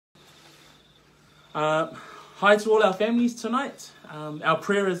Hi to all our families tonight. Our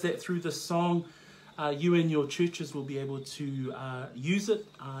prayer is that through this song, you and your churches will be able to use it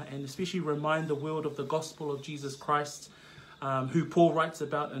and especially remind the world of the gospel of Jesus Christ, who Paul writes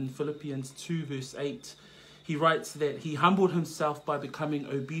about in Philippians 2 verse 8. He writes that he humbled himself by becoming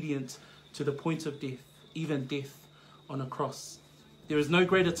obedient to the point of death, even death on a cross. There is no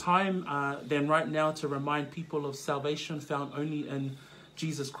greater time than right now to remind people of salvation found only in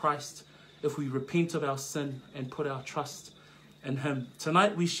Jesus Christ if we repent of our sin and put our trust in him.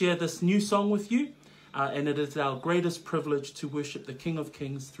 Tonight we share this new song with you, and it is our greatest privilege to worship the King of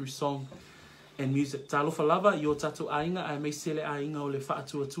Kings through song and music. Ta alofa lava i o tatou ainga a meise le ainga o le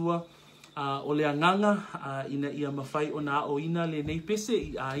faatuatua o le anganga ina ia mawhai o na o ina le nei pese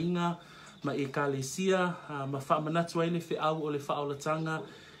i ainga ma e kalesia ma manatu ai le whiau o le whaolatanga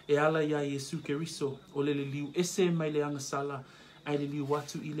e ala ia IESU KERISO o le liu ese mai le agasala ai le liu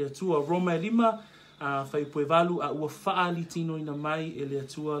watu i le atua Roma 5 whaipuevalu a ua faaalitinoina mai e le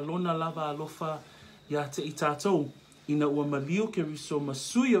atua lona lava alofa ia te i tatou ina ua maliu KERISO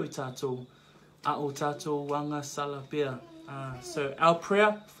masui o i tatou a o tatou agasala pea. So our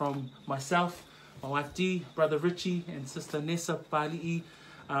prayer from myself, my wife Dee, brother Richie and sister Nessa Pali'i,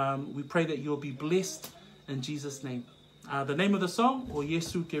 we pray that you'll be blessed in Jesus' name. The name of the song, o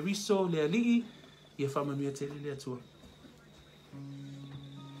IESU KERISO Le Alii, ia faamaualalo le Atua.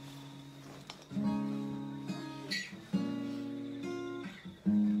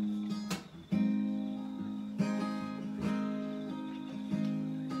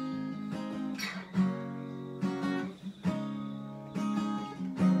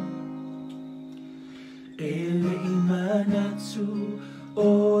 Ele manatu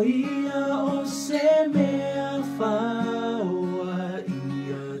o ia o se mea faoa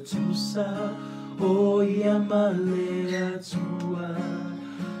ia tusa o ia male atua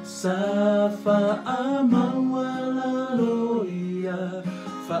sa faamaualalo ia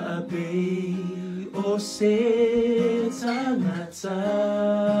faapei o se tagata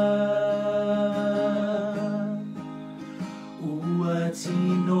ua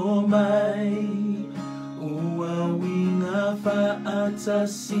tino mai uiga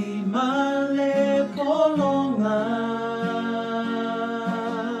faatasi male pologa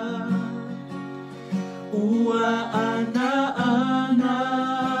ua anaana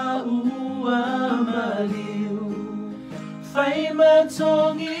ua maliu faima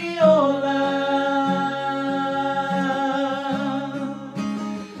togiola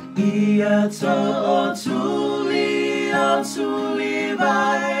ia tootuli o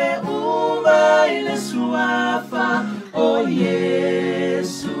tulivae umai le suafa o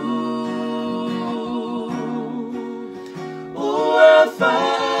IESU ua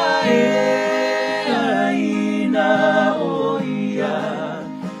faeaina o ia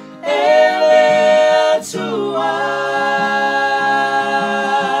ele Atua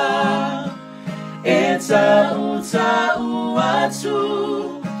e tau atu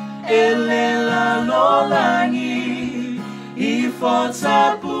ele lalolagi i fo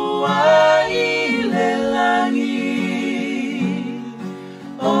tapua'i le langi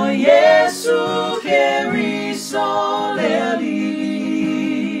o IESU KERISO le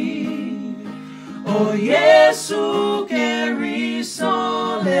alii o IESU KERISO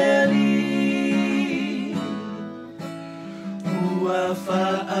le alii ua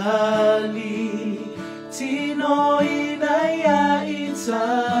faalitinoina ia i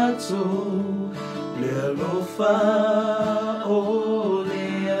tatou le alofa o le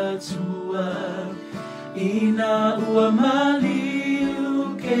Atua ina ua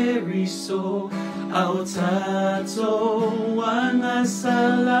maliu KERISO au tatou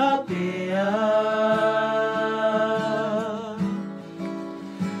agasala pea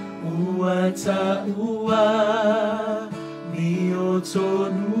ua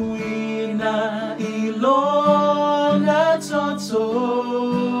tauamiotonuina i lona toto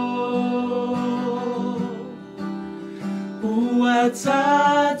ua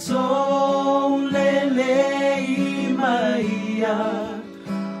tatou lelei maia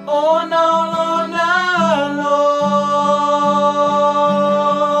ona olonalo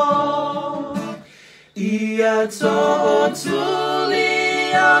ia tootuli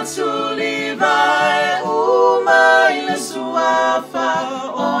o tulivae umai le suafa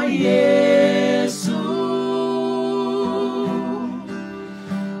o IESU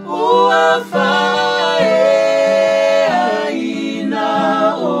ua faeaina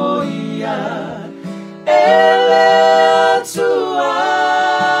o ia ele Atua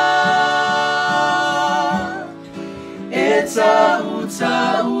e tau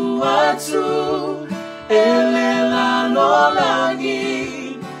atu ele lalolagi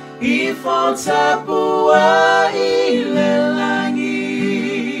ifo tapua'i le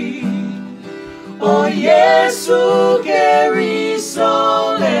langi. O Yesu keriso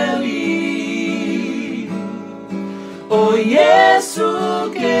le alii. O Yesu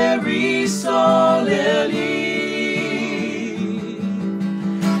keriso le alii.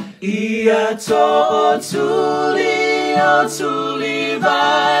 Ia tootuli o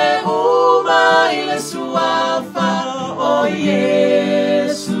tulivae umai le suafa. O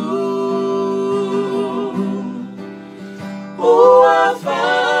Yesu ua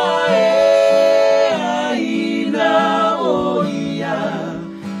faeaina o ia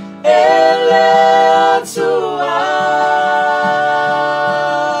ele atua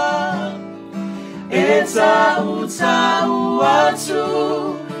e tau atu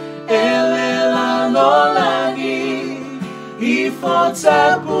ele lalolagi ifo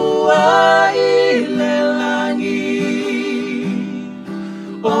tapua'i le langi.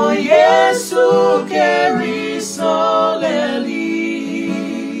 O Yesu keriso le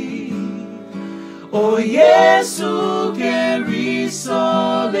alii. O Yesu keriso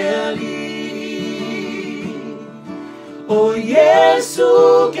le alii. O Yesu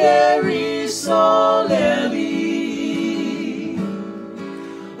keriso le alii.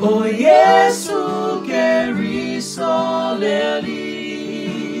 O Yesu keriso le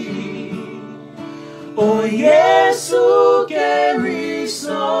alii. O Yesu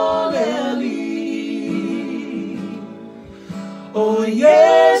keriso le alii. O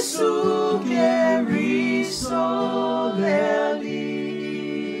Yesu keriso le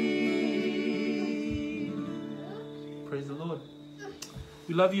alii. Praise the Lord.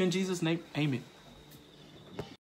 We love you in Jesus' name. Amen.